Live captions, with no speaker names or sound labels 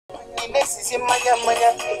next is in Manya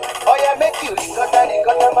Manya. Oh, yeah, make you ricotta,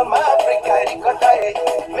 mama Africa, ricotta,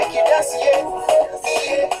 make you dance, yeah.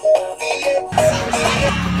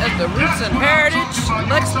 That's the Roots and Heritage,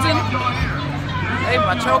 Lexington. Hey,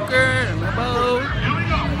 my choker and my bow,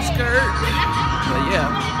 and skirt. But yeah,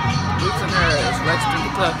 Roots and Heritage, Lexington,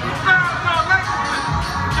 Kentucky.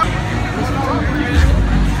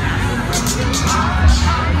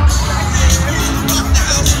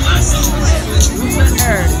 Roots and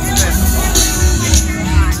Heritage Festival.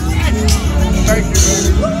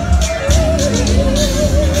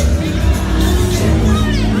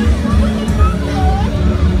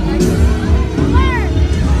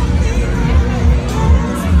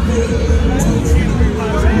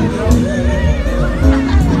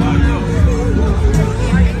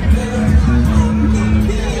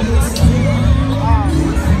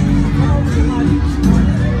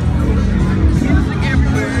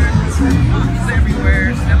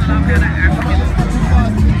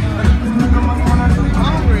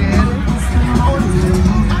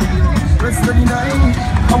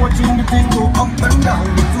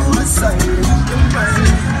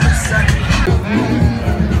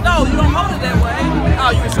 No, you don't hold it that way. Oh,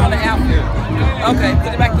 you can show the outfit. Okay,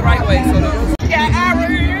 put it back the right way. So we got Ira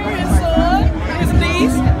here, his son, his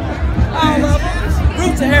niece, all of them.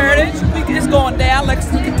 Roots and Heritage. It's going down,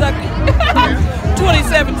 Lexington, Kentucky.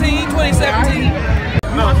 2017.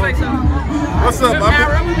 No, say something. What's up,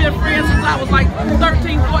 Ira, we've been friends since I was like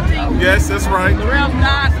 13, 14. Yes, that's right. Laurel's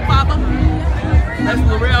God's father. That's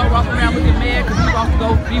Laurel walking around looking mad because he wants to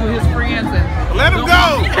go be with his friends. And let him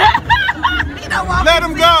go. Let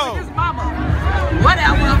him go. His mama.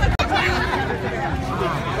 Whatever.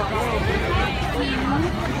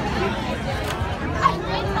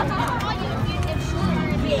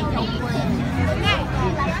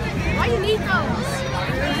 Why you need those?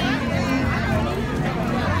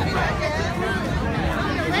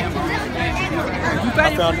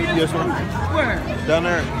 I found it, yes, sir. Where? Down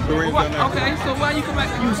there. Down there. Okay, so why you come back?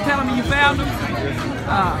 You was telling me you found them?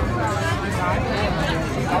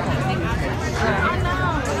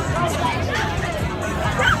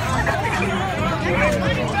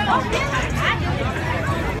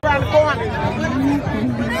 Around the corner.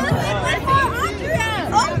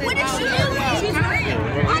 Oh, what is she doing? She's real.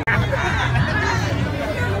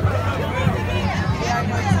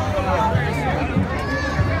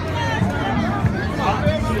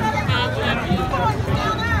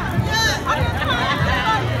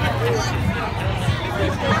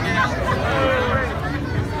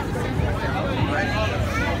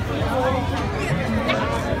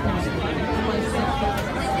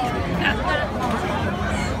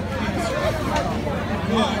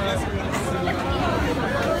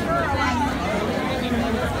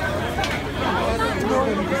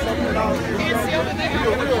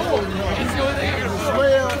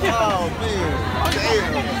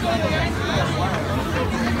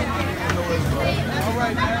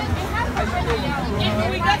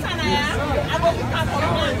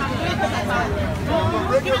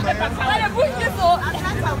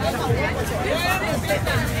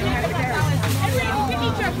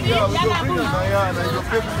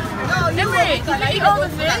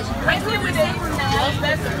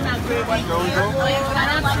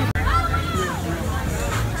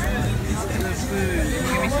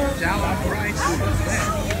 Give me some jollof rice. What's that?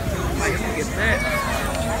 Like, look at that.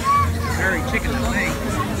 Curry chicken wings.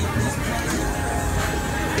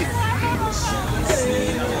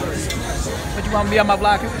 But you want to be on my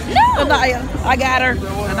vlog? No! Anaya. I got her.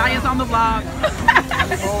 Anaya's on the vlog.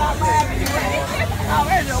 Oh,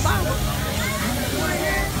 there's your mama.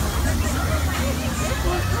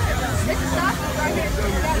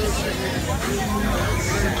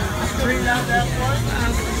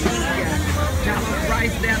 Jollof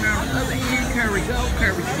rice down there on the other end. Curry go,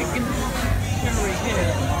 curry chicken. Curry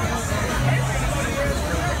head.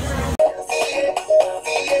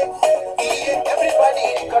 Everybody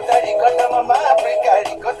ricotta, mama Africa,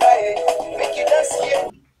 ricotta, make you dance, yeah.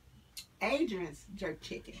 Adrian's jerk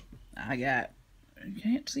chicken. I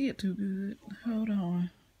can't see it too good. Hold on.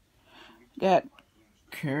 Got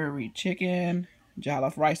curry chicken,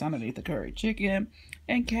 jollof rice underneath the curry chicken,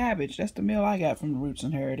 and cabbage. That's the meal I got from the Roots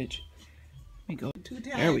and Heritage. Let me go.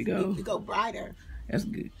 There we go. To go brighter. That's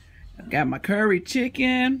good. I got my curry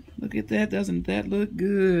chicken. Look at that. Doesn't that look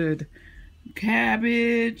good?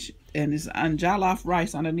 Cabbage. And it's on jollof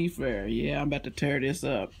rice underneath there. Yeah, I'm about to tear this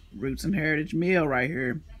up. Roots and Heritage meal right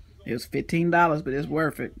here. It was $15, but it's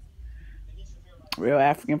worth it. Real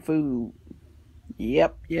African food.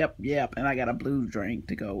 Yep. And I got a blue drink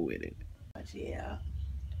to go with it. Yeah.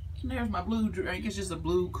 And there's my blue drink. It's just a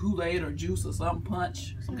blue Kool-Aid or juice or something,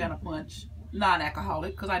 punch, some kind of punch.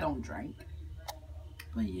 Non-alcoholic, because I don't drink.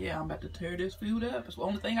 But yeah, I'm about to tear this food up. It's the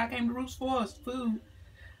only thing I came to Roots for is food.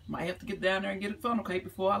 Might have to get down there and get a funnel cake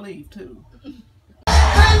before I leave, too.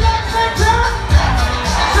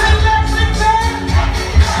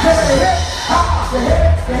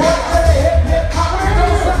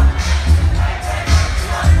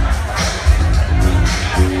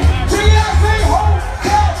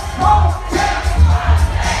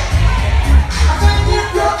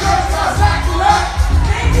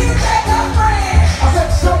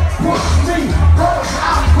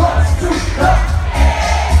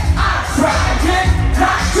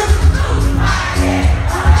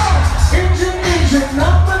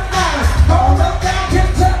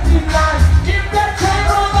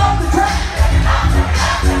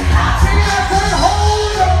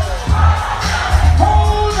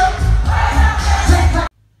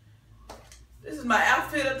 My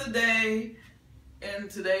outfit of the day, and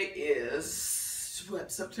today is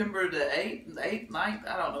what, September the 8th, 9th,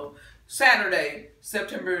 I don't know, Saturday,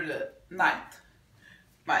 September the 9th.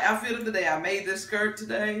 My outfit of the day, I made this skirt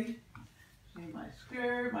today, my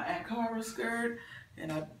skirt, my Ankara skirt,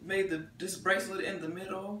 and I made this bracelet in the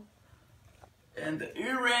middle, and the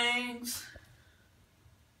earrings,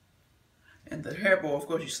 and the hair bow. Of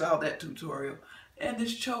course you saw that tutorial, and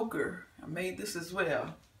this choker. I made this as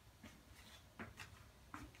well.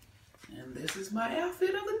 And this is my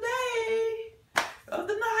outfit of the day, of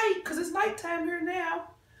the night, because it's nighttime here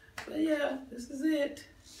now. But yeah, this is it.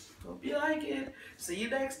 Hope you like it. See you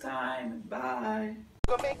next time. Bye.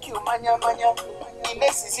 Go make you manya manya. The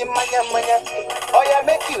next is manya manya. Oh yeah,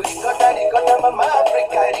 make you ricotta, mama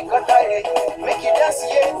Africa, ricotta, make you dance,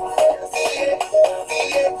 yeah, yeah,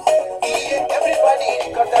 yeah, yeah. Everybody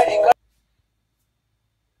ricotta.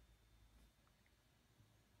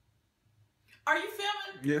 Are you filming?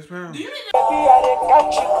 Yes, ma'am. Do you need to... Baby, I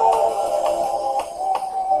catch you.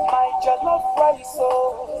 My jollof rice.